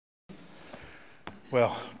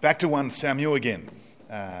Well, back to 1 Samuel again.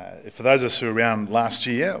 For those of us who were around last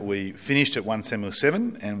year, we finished at 1 Samuel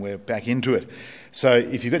 7 and we're back into it. So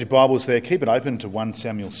if you've got your Bibles there, keep it open to 1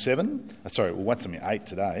 Samuel 1 Samuel 8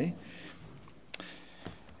 today.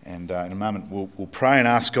 And in a moment we'll pray and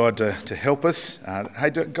ask God to help us. Hey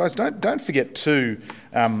guys, don't forget too,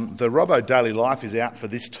 the Robbo Daily Life is out for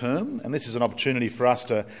this term, and this is an opportunity for us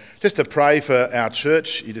to pray for our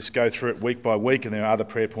church. You just go through it week by week, and there are other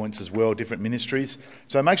prayer points as well, different ministries.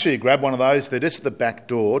 So make sure you grab one of those. They're just at the back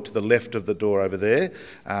door, to the left of the door over there,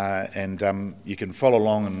 and you can follow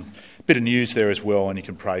along, and a bit of news there as well, and you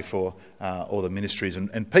can pray for all the ministries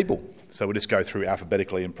and people. So we'll just go through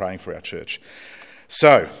alphabetically and praying for our church.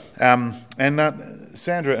 So,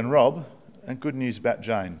 Sandra and Rob, and good news about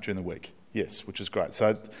Jane during the week. Yes, which is great.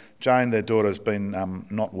 So Jane, their daughter, has been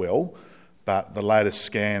not well, but the latest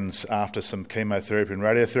scans after some chemotherapy and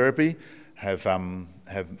radiotherapy have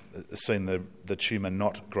seen the tumour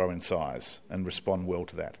not grow in size and respond well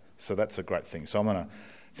to that. So that's a great thing. So I'm going to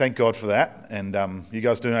thank God for that. And you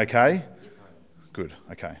guys doing okay? Good,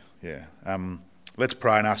 okay, yeah. Let's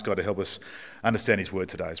pray and ask God to help us understand his word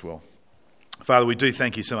today as well. Father, we do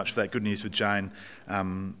thank you so much for that good news with Jane,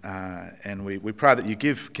 and we pray that you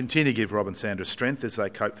continue to give Rob and Sandra strength as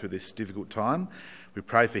they cope through this difficult time. We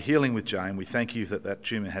pray for healing with Jane. We thank you that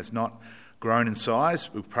tumour has not grown in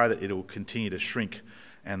size. We pray that it will continue to shrink,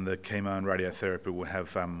 and the chemo and radiotherapy will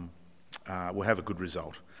have a good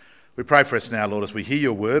result. We pray for us now, Lord, as we hear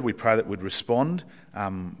your word. We pray that we'd respond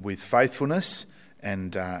with faithfulness,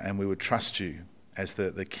 and we would trust you as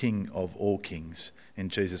the King of all kings. In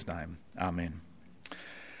Jesus' name, amen.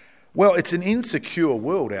 Well, it's an insecure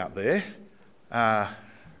world out there.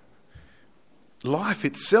 Life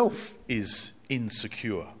itself is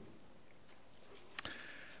insecure.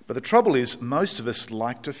 But the trouble is, most of us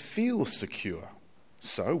like to feel secure.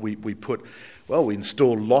 So we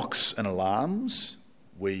install locks and alarms.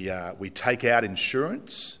 We take out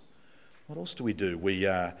insurance. What else do?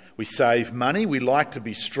 We save money. We like to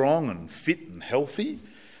be strong and fit and healthy.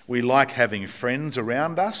 We like having friends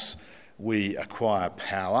around us. We acquire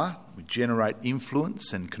power. We generate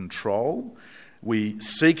influence and control. We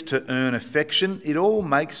seek to earn affection. It all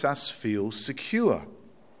makes us feel secure.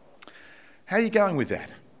 How are you going with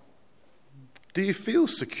that? Do you feel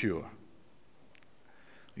secure?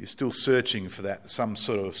 You're still searching for that, some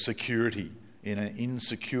sort of security in an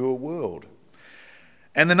insecure world.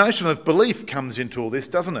 And the notion of belief comes into all this,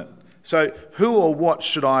 doesn't it? So who or what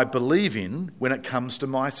should I believe in when it comes to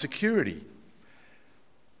my security?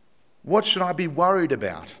 What should I be worried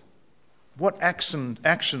about? What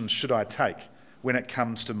actions should I take when it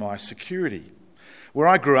comes to my security? Where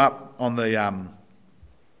I grew up on the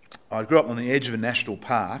edge of a national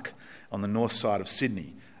park on the north side of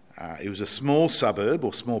Sydney. It was a small suburb,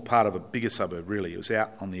 or small part of a bigger suburb really. It was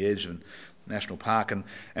out on the edge of a national park,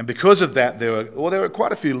 and because of that there were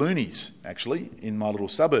quite a few loonies actually in my little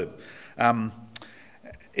suburb.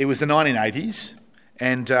 It was the 1980s,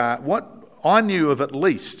 and what I knew of, at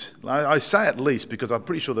least, I say at least because I'm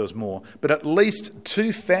pretty sure there was more, but at least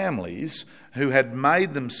two families who had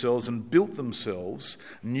made themselves and built themselves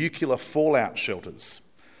nuclear fallout shelters.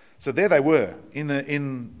 So there they were,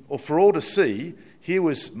 for all to see. Here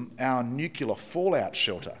was our nuclear fallout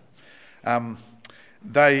shelter.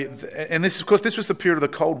 This was the period of the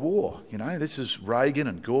Cold War. You know, this is Reagan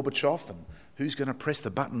and Gorbachev, and who's going to press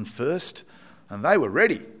the button first? And they were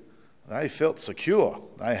ready. They felt secure.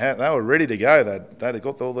 They were ready to go. They'd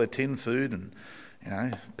got all their tin food and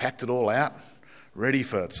packed it all out, ready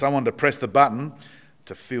for someone to press the button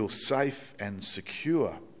to feel safe and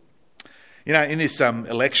secure. You know, in this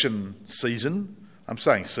election season, I'm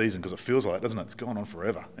saying season because it feels like it, doesn't it? It's gone on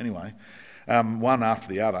forever. Anyway, one after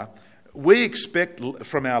the other. We expect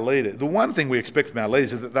from our leaders, the one thing we expect from our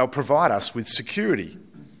leaders is that they'll provide us with security.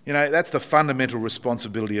 You know, that's the fundamental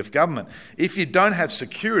responsibility of government. If you don't have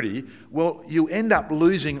security, well, you end up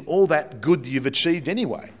losing all that good that you've achieved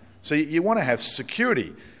anyway. So you want to have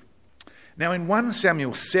security. Now in 1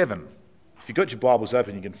 Samuel 7, if you've got your Bibles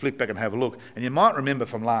open, you can flip back and have a look. And you might remember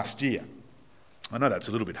from last year, I know that's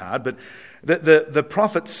a little bit hard, but the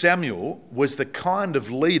prophet Samuel was the kind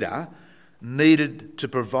of leader needed to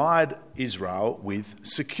provide Israel with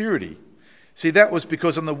security. See, that was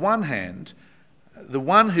because on the one hand, the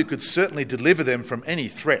one who could certainly deliver them from any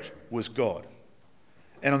threat was God.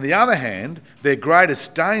 And on the other hand, their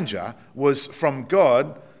greatest danger was from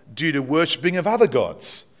God due to worshipping of other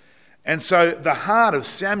gods. And so the heart of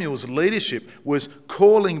Samuel's leadership was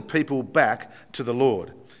calling people back to the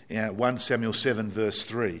Lord. 1 Samuel 7 verse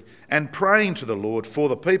 3. And praying to the Lord for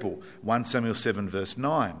the people. 1 Samuel 7 verse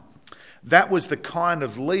 9. That was the kind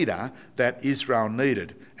of leader that Israel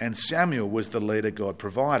needed, and Samuel was the leader God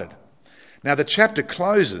provided. Now, the chapter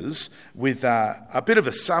closes with a bit of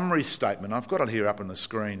a summary statement. I've got it here up on the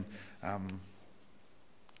screen. I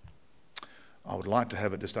would like to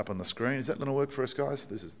have it just up on the screen. Is that going to work for us, guys?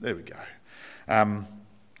 There we go. A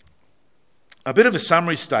bit of a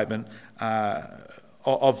summary statement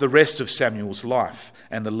of the rest of Samuel's life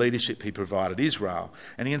and the leadership he provided Israel.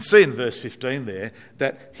 And you can see in verse 15 there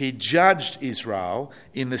that he judged Israel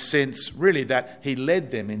in the sense, really, that he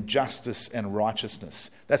led them in justice and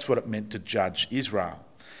righteousness. That's what it meant to judge Israel.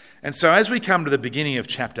 And so as we come to the beginning of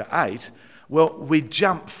chapter 8, well, we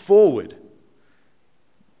jump forward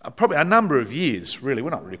probably a number of years, really. We're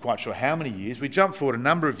not really quite sure how many years. We jump forward a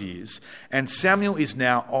number of years, and Samuel is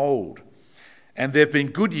now old. And there have been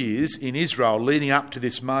good years in Israel leading up to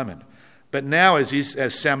this moment. But now,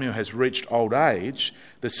 as Samuel has reached old age,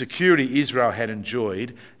 the security Israel had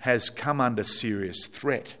enjoyed has come under serious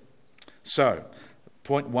threat. So,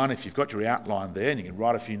 point one, if you've got your outline there, and you can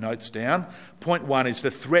write a few notes down, point one is the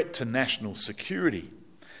threat to national security.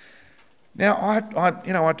 Now, I try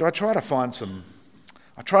to find some...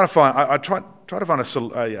 I try to find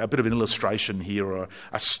a bit of an illustration here, or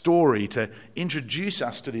a story to introduce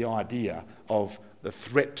us to the idea of the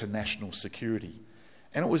threat to national security.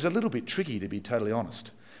 And it was a little bit tricky, to be totally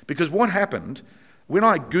honest, because what happened when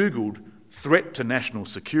I Googled threat to national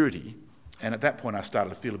security, and at that point I started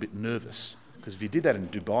to feel a bit nervous, because if you did that in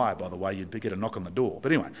Dubai, by the way, you'd get a knock on the door.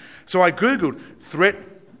 But anyway, so I Googled threat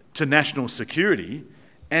to national security,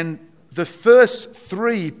 and the first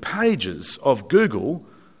 3 pages of Google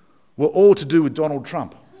were all to do with Donald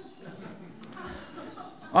Trump.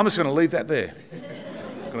 I'm just going to leave that there.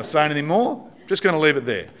 Not going to say anything more, just going to leave it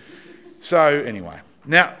there. So anyway,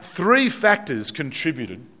 now 3 factors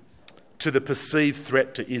contributed to the perceived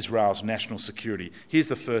threat to Israel's national security. Here's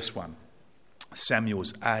the first one: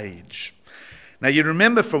 Samuel's age. Now you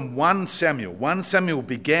remember from 1 Samuel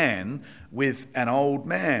began with an old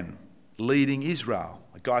man leading Israel,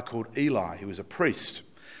 a guy called Eli, who was a priest.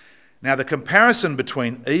 Now, the comparison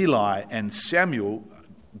between Eli and Samuel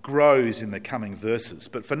grows in the coming verses.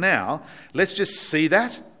 But for now, let's just see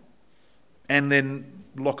that and then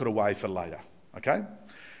lock it away for later, okay?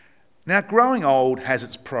 Now, growing old has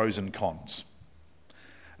its pros and cons.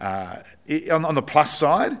 On the plus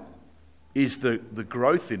side is the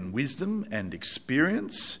growth in wisdom and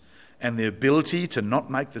experience and the ability to not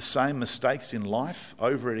make the same mistakes in life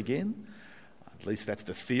over and again. At least that's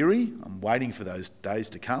the theory. I'm waiting for those days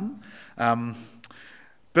to come.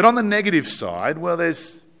 But on the negative side, well,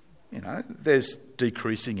 there's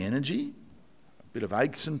decreasing energy, a bit of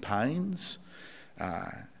aches and pains,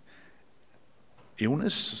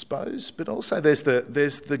 illness, I suppose. But also there's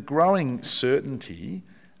the growing certainty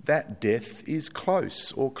that death is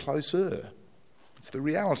close or closer. It's the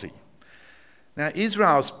reality. Now,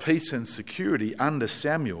 Israel's peace and security under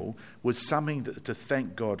Samuel was something to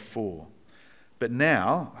thank God for. But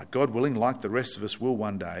now, God willing, like the rest of us will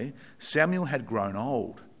one day, Samuel had grown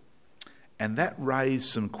old. And that raised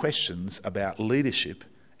some questions about leadership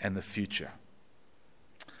and the future.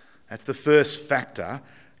 That's the first factor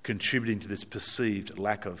contributing to this perceived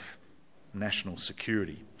lack of national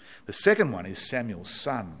security. The second one is Samuel's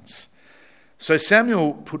sons. So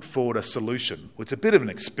Samuel put forward a solution. It's a bit of an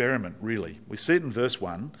experiment, really. We see it in verse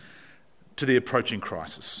 1, to the approaching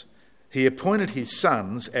crisis. He appointed his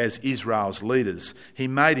sons as Israel's leaders. He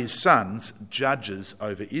made his sons judges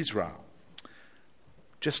over Israel.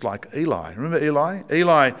 Just like Eli. Remember Eli?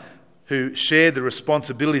 Eli, who shared the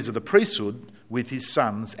responsibilities of the priesthood with his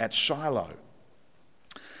sons at Shiloh.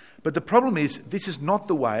 But the problem is, this is not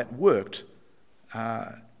the way it worked.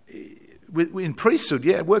 In priesthood,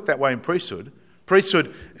 it worked that way in priesthood.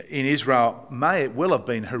 Priesthood in Israel may well have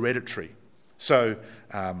been hereditary. So,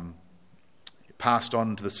 passed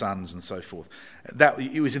on to the sons and so forth. That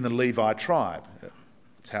it was in the Levi tribe.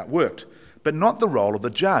 That's how it worked. But not the role of the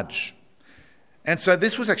judge. And so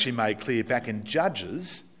this was actually made clear back in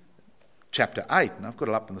Judges chapter 8, and I've got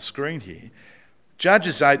it up on the screen here.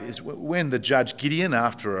 Judges 8 is when the judge Gideon,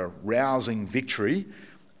 after a rousing victory,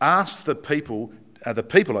 asked the people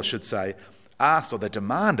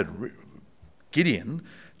demanded Gideon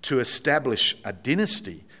to establish a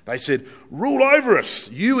dynasty. They said, "Rule over us,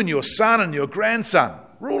 you and your son and your grandson,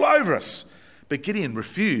 rule over us." But Gideon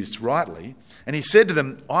refused, rightly, and he said to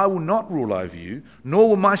them, "I will not rule over you, nor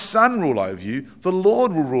will my son rule over you. The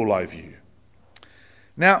Lord will rule over you."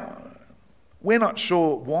 Now, we're not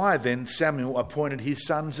sure why then Samuel appointed his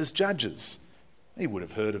sons as judges. He would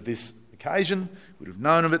have heard of this occasion, would have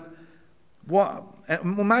known of it. Well,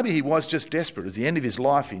 maybe he was just desperate. At the end of his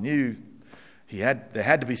life, he knew There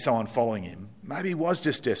had to be someone following him. Maybe he was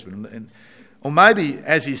just desperate. Or maybe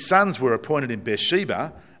as his sons were appointed in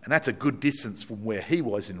Beersheba, and that's a good distance from where he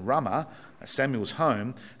was in Ramah, Samuel's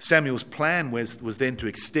home, Samuel's plan was then to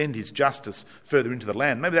extend his justice further into the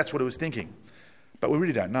land. Maybe that's what he was thinking. But we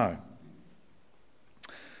really don't know.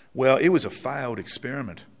 Well, it was a failed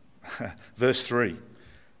experiment. Verse 3.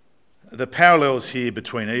 The parallels here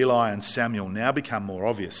between Eli and Samuel now become more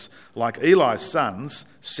obvious. Like Eli's sons,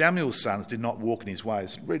 Samuel's sons did not walk in his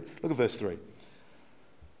ways. Look at verse 3.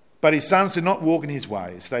 But his sons did not walk in his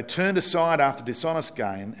ways. They turned aside after dishonest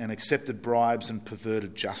gain and accepted bribes and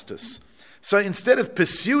perverted justice. So instead of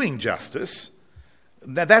pursuing justice,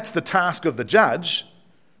 that's the task of the judge.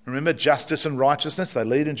 Remember, justice and righteousness, they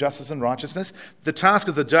lead in justice and righteousness. The task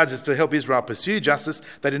of the judge is to help Israel pursue justice.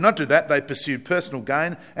 They did not do that. They pursued personal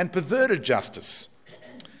gain and perverted justice.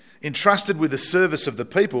 Entrusted with the service of the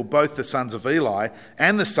people, both the sons of Eli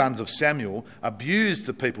and the sons of Samuel abused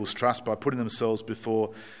the people's trust by putting themselves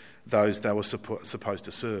before those they were supposed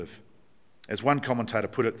to serve. As one commentator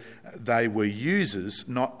put it, they were users,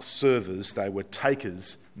 not servers. They were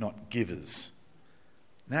takers, not givers.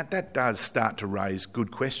 Now, that does start to raise good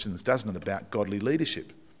questions, doesn't it, about godly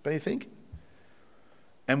leadership, don't you think?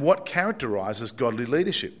 And what characterises godly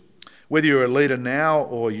leadership? Whether you're a leader now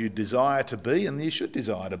or you desire to be, and you should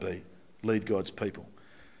desire to be, lead God's people.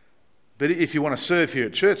 But if you want to serve here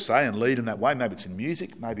at church, say, and lead in that way, maybe it's in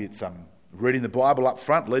music, maybe it's reading the Bible up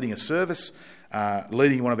front, leading a service,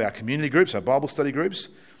 leading one of our community groups, our Bible study groups,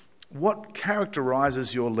 what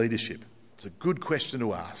characterises your leadership? It's a good question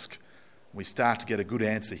to ask. We start to get a good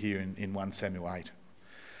answer here in 1 Samuel 8.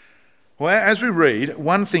 Well, as we read,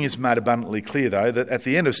 one thing is made abundantly clear, though, that at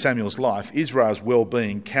the end of Samuel's life, Israel's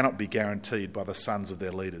well-being cannot be guaranteed by the sons of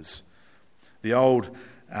their leaders. The old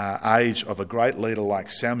age of a great leader like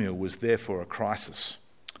Samuel was therefore a crisis.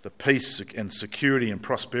 The peace and security and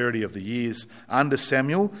prosperity of the years under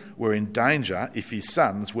Samuel were in danger if his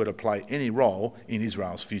sons were to play any role in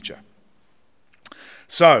Israel's future.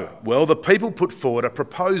 So, the people put forward a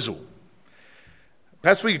proposal.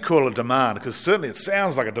 Perhaps we could call it a demand, because certainly it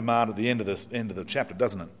sounds like a demand at the end of the chapter,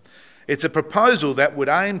 doesn't it? It's a proposal that would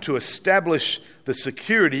aim to establish the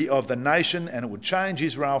security of the nation, and it would change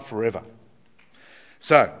Israel forever.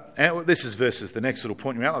 So, and this is the next little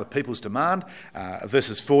point you're out, the people's demand,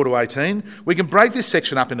 verses 4 to 18. We can break this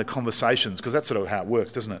section up into conversations, because that's sort of how it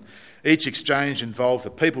works, doesn't it? Each exchange involved the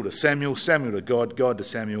people to Samuel, Samuel to God, God to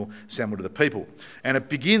Samuel, Samuel to the people. And it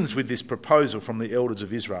begins with this proposal from the elders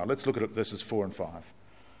of Israel. Let's look at it, verses 4 and 5.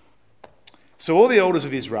 So all the elders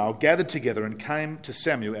of Israel gathered together and came to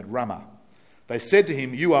Samuel at Ramah. They said to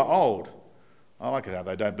him, "You are old." I like it how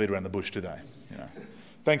they don't beat around the bush, do they?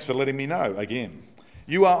 Thanks for letting me know again.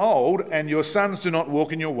 "You are old, and your sons do not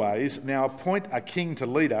walk in your ways. Now appoint a king to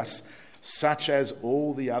lead us, such as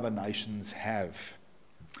all the other nations have."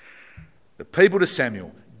 The people to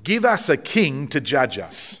Samuel, "Give us a king to judge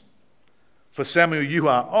us. For Samuel, you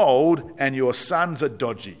are old, and your sons are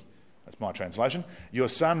dodgy." That's my translation. "Your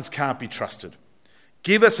sons can't be trusted.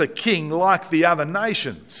 Give us a king like the other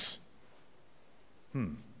nations."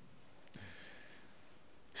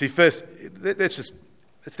 See, first, let's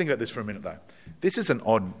think about this for a minute, though. This is an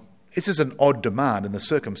odd demand in the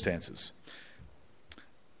circumstances.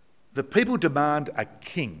 The people demand a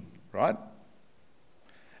king, right?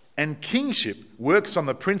 And kingship works on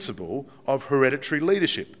the principle of hereditary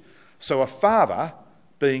leadership. So a father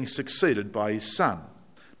being succeeded by his son.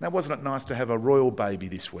 Now, wasn't it nice to have a royal baby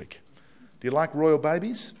this week? Do you like royal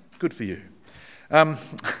babies? Good for you. A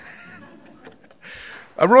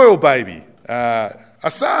royal baby,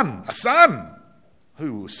 a son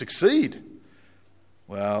who will succeed.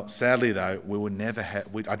 Well, sadly though, we will never have.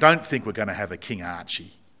 I don't think we're going to have a King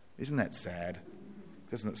Archie. Isn't that sad?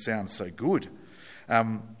 Doesn't it sound so good?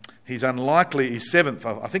 He's unlikely. He's seventh.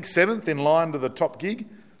 I think seventh in line to the top gig.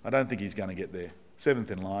 I don't think he's going to get there.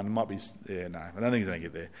 Seventh in line. It might be. Yeah, no. I don't think he's going to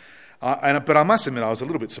get there. But I must admit, I was a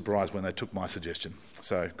little bit surprised when they took my suggestion.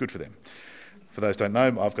 So good for them. For those who don't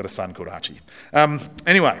know, I've got a son called Archie.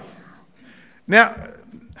 Anyway, now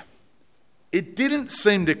it didn't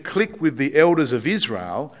seem to click with the elders of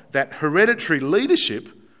Israel that hereditary leadership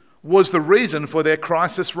was the reason for their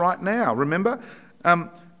crisis right now. Remember,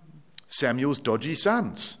 Samuel's dodgy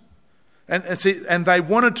sons. And they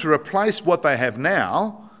wanted to replace what they have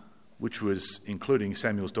now, which was including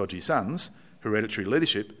Samuel's dodgy sons, hereditary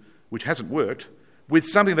leadership, which hasn't worked, with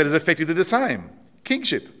something that is effectively the same,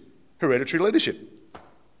 kingship, hereditary leadership.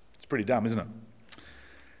 It's pretty dumb, isn't it?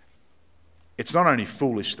 It's not only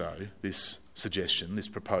foolish, though, this suggestion, this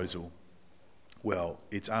proposal. Well,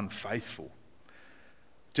 it's unfaithful.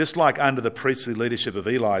 Just like under the priestly leadership of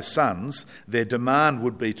Eli's sons, their demand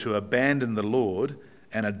would be to abandon the Lord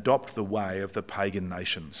and adopt the way of the pagan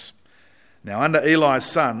nations. Now, under Eli's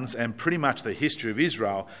sons and pretty much the history of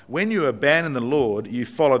Israel, when you abandon the Lord, you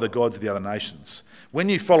follow the gods of the other nations. When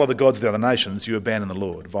you follow the gods of the other nations, you abandon the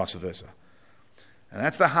Lord, vice versa. And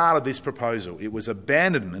that's the heart of this proposal. It was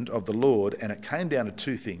abandonment of the Lord, and it came down to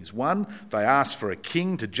two things. One, they asked for a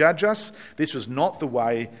king to judge us. This was not the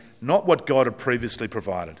way, not what God had previously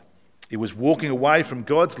provided. It was walking away from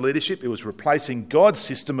God's leadership. It was replacing God's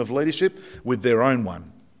system of leadership with their own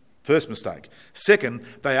one. First mistake. Second,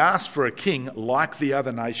 they asked for a king like the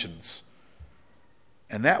other nations.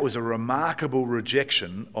 And that was a remarkable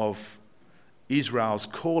rejection of Israel's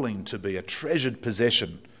calling to be a treasured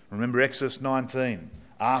possession. Remember Exodus 19,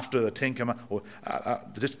 after the Ten Commandments, or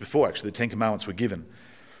just before actually the Ten Commandments were given.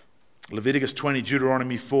 Leviticus 20,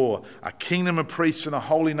 Deuteronomy 4, a kingdom of priests and a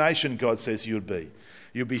holy nation, God says you'd be.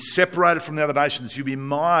 You'll be separated from the other nations. You'll be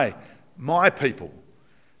my people.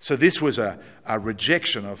 So this was a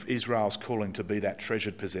rejection of Israel's calling to be that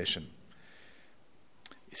treasured possession.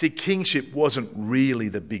 You see, kingship wasn't really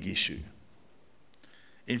the big issue.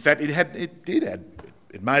 In fact,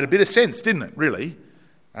 it made a bit of sense, didn't it, really?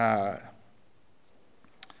 The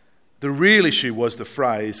real issue was the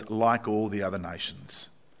phrase, like all the other nations.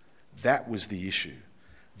 That was the issue.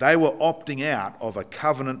 They were opting out of a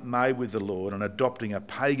covenant made with the Lord and adopting a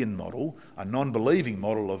pagan model, a non-believing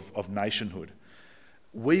model of nationhood.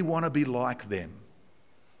 We want to be like them.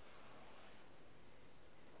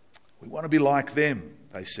 We want to be like them,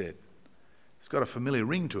 they said. It's got a familiar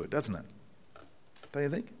ring to it, doesn't it? Don't you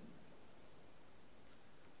think?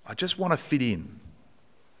 I just want to fit in.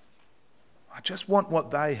 I just want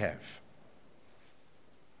what they have.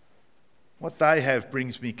 What they have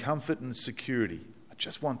brings me comfort and security. I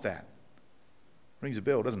just want that. Rings a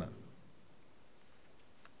bell, doesn't it?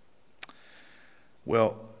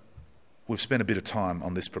 Well, we've spent a bit of time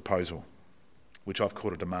on this proposal, which I've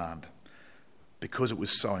called a demand, because it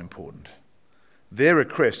was so important. Their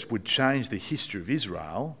request would change the history of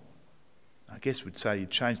Israel. I guess we'd say you'd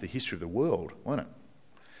change the history of the world, wouldn't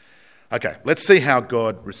it? Okay, let's see how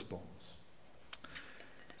God responds.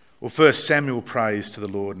 Well, first, Samuel prays to the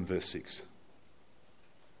Lord in verse 6.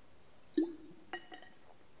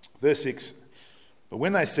 Verse 6, but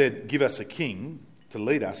when they said, give us a king to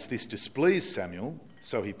lead us, this displeased Samuel,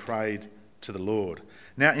 so he prayed to the Lord.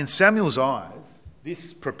 Now, in Samuel's eyes,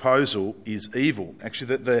 this proposal is evil.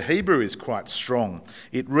 Actually, the Hebrew is quite strong.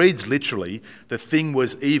 It reads literally, the thing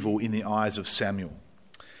was evil in the eyes of Samuel.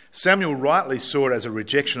 Samuel rightly saw it as a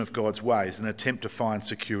rejection of God's ways, an attempt to find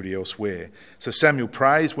security elsewhere. So Samuel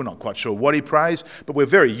prays. We're not quite sure what he prays, but we're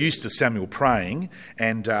very used to Samuel praying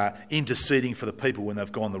and interceding for the people when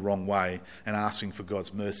they've gone the wrong way and asking for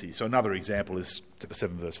God's mercy. So another example is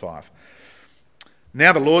 7 verse 5.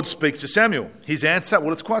 Now the Lord speaks to Samuel. His answer,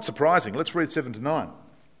 well, it's quite surprising. Let's read 7 to 9.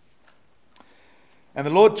 And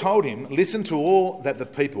the Lord told him, listen to all that the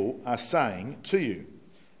people are saying to you.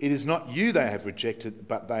 It is not you they have rejected,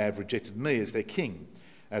 but they have rejected me as their king,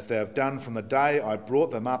 as they have done from the day I brought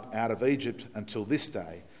them up out of Egypt until this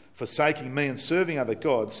day, forsaking me and serving other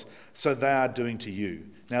gods, so they are doing to you.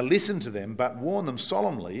 Now listen to them, but warn them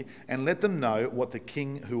solemnly, and let them know what the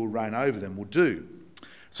king who will reign over them will do.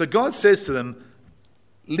 So God says to them,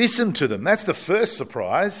 listen to them. That's the first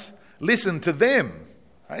surprise. Listen to them.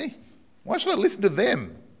 Hey, why should I listen to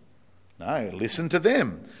them? No, listen to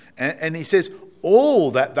them. And he says, all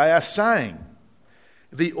that they are saying.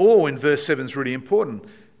 The all in verse 7 is really important.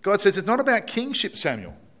 God says it's not about kingship,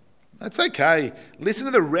 Samuel. That's okay. Listen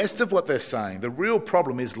to the rest of what they're saying. The real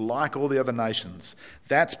problem is like all the other nations.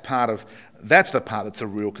 That's the part that's a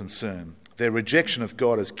real concern. Their rejection of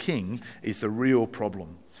God as king is the real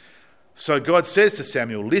problem. So God says to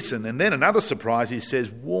Samuel, listen, and then another surprise, he says,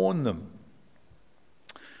 warn them.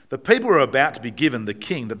 The people are about to be given the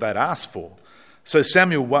king that they'd asked for. So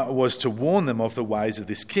Samuel was to warn them of the ways of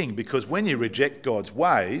this king, because when you reject God's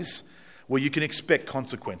ways, well, you can expect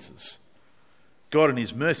consequences. God in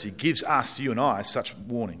his mercy gives us, you and I, such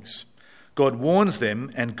warnings. God warns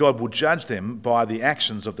them, and God will judge them by the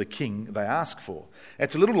actions of the king they ask for.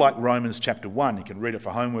 It's a little like Romans chapter 1. You can read it for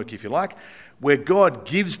homework if you like, where God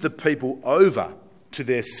gives the people over to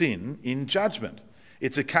their sin in judgment.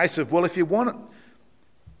 It's a case of, well, if you want it,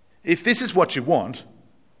 if this is what you want,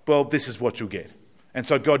 well, this is what you'll get. And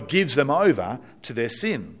so God gives them over to their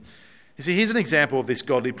sin. You see, here's an example of this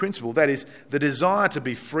godly principle. That is, the desire to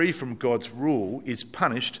be free from God's rule is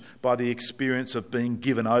punished by the experience of being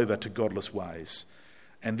given over to godless ways.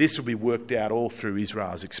 And this will be worked out all through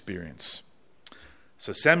Israel's experience.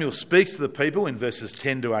 So Samuel speaks to the people in verses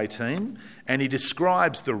 10 to 18, and he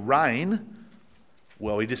describes the reign,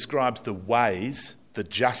 well, he describes the ways, the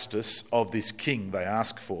justice of this king they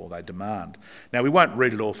ask for, they demand. Now, we won't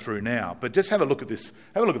read it all through now, but just have a look at this.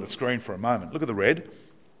 Have a look at the screen for a moment. Look at the red.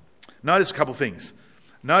 Notice a couple of things.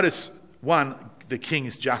 Notice, one, the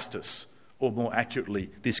king's justice, or more accurately,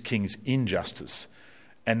 this king's injustice.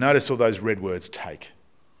 And notice all those red words, take.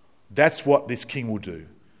 That's what this king will do.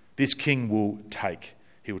 This king will take.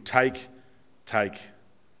 He will take,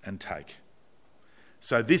 and take.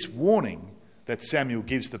 So this warning that Samuel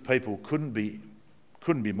gives the people couldn't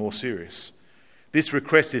be more serious. This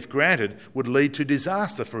request, if granted, would lead to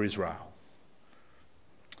disaster for Israel.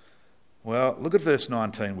 Well, look at verse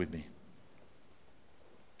 19 with me.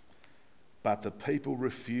 But the people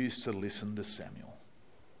refused to listen to Samuel.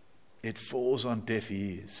 It falls on deaf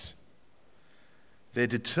ears. They're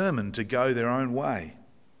determined to go their own way.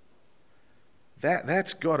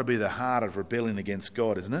 That's got to be the heart of rebellion against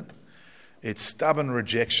God, isn't it? It's stubborn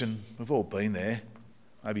rejection. We've all been there.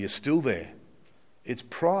 Maybe you're still there. It's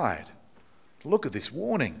pride. Look at this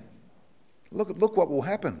warning. Look what will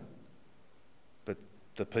happen. But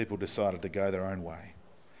the people decided to go their own way.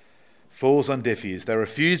 Falls on deaf ears. They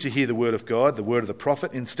refuse to hear the word of God, the word of the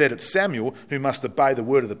prophet. Instead, it's Samuel who must obey the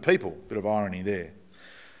word of the people. Bit of irony there.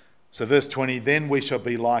 So verse 20, then we shall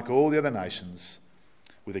be like all the other nations,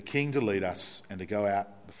 with a king to lead us and to go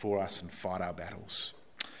out before us and fight our battles.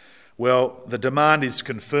 Well, the demand is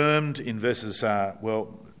confirmed in verses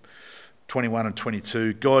 21 and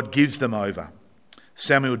 22. God gives them over.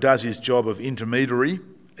 Samuel does his job of intermediary,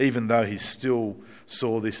 even though he still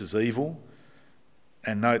saw this as evil.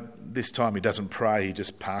 And note, this time he doesn't pray, he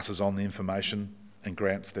just passes on the information and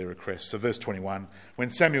grants their request. So verse 21,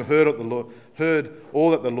 when Samuel heard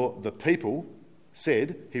all that the people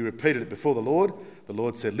said, he repeated it before the Lord. The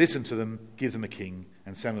Lord said, listen to them, give them a king.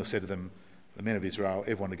 And Samuel said to them, the men of Israel,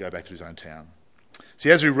 everyone to go back to his own town.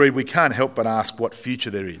 See, as we read, we can't help but ask what future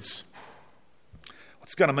there is.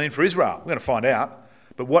 What's it going to mean for Israel? We're going to find out.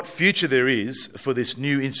 But what future there is for this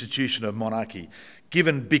new institution of monarchy,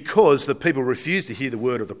 given because the people refuse to hear the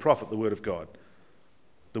word of the prophet, the word of God,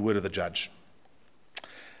 the word of the judge.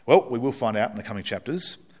 Well, we will find out in the coming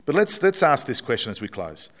chapters. But let's ask this question as we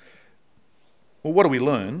close. Well, what do we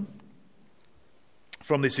learn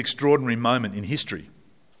from this extraordinary moment in history?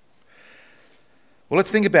 Well, let's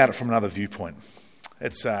think about it from another viewpoint.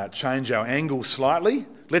 Let's change our angle slightly.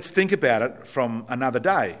 Let's think about it from another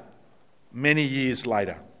day, many years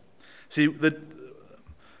later. See,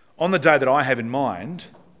 on the day that I have in mind,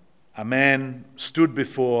 a man stood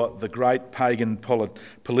before the great pagan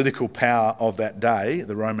political power of that day,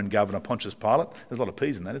 the Roman governor Pontius Pilate. There's a lot of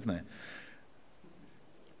P's in that, isn't there?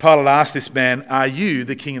 Pilate asked this man, are you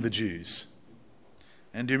the king of the Jews?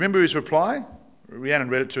 And do you remember his reply? Rhiannon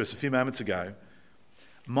read it to us a few moments ago.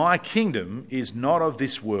 My kingdom is not of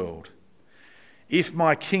this world. If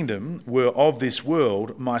my kingdom were of this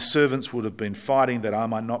world, my servants would have been fighting that I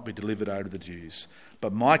might not be delivered over to the Jews.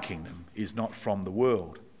 But my kingdom is not from the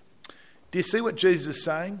world. Do you see what Jesus is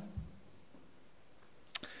saying?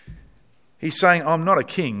 He's saying, I'm not a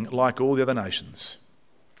king like all the other nations.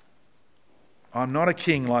 I'm not a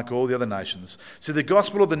king like all the other nations. So the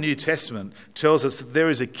gospel of the New Testament tells us that there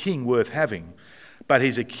is a king worth having, but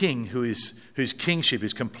he's a king whose kingship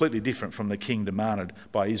is completely different from the king demanded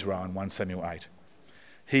by Israel in 1 Samuel 8.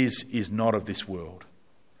 His is not of this world.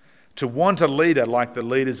 To want a leader like the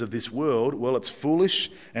leaders of this world, well, it's foolish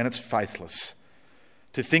and it's faithless.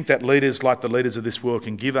 To think that leaders like the leaders of this world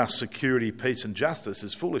can give us security, peace and justice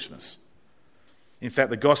is foolishness. In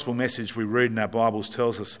fact, the gospel message we read in our Bibles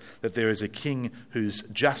tells us that there is a king whose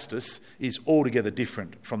justice is altogether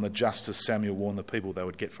different from the justice Samuel warned the people they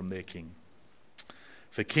would get from their king.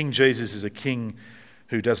 For King Jesus is a king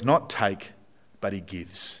who does not take, but he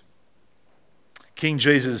gives. King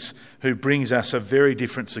Jesus who brings us a very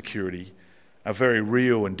different security, a very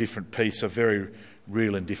real and different peace, a very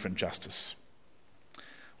real and different justice.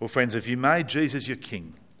 Well, friends, if you made Jesus your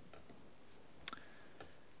king,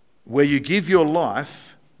 where you give your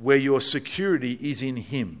life, where your security is in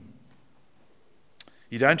him,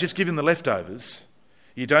 you don't just give him the leftovers,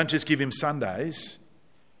 you don't just give him Sundays,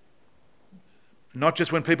 not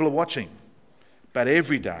just when people are watching, but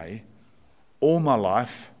every day, all my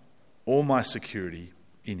life, all my security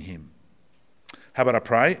in him. How about I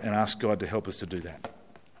pray and ask God to help us to do that?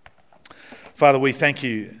 Father, we thank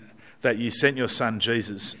you that you sent your son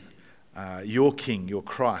Jesus, your King, your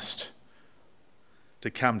Christ, to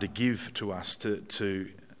come to give to us, to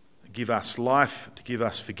give us life, to give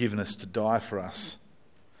us forgiveness, to die for us,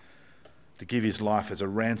 to give his life as a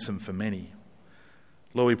ransom for many.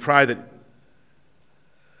 Lord, we pray that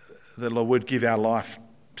that, Lord, we'd give our life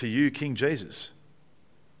to you, King Jesus.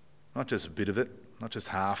 Not just a bit of it, not just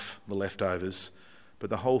half, the leftovers, but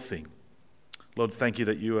the whole thing. Lord, thank you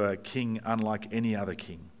that you are a king unlike any other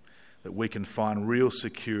king, that we can find real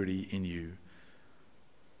security in you.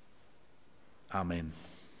 Amen.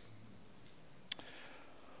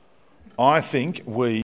 I think we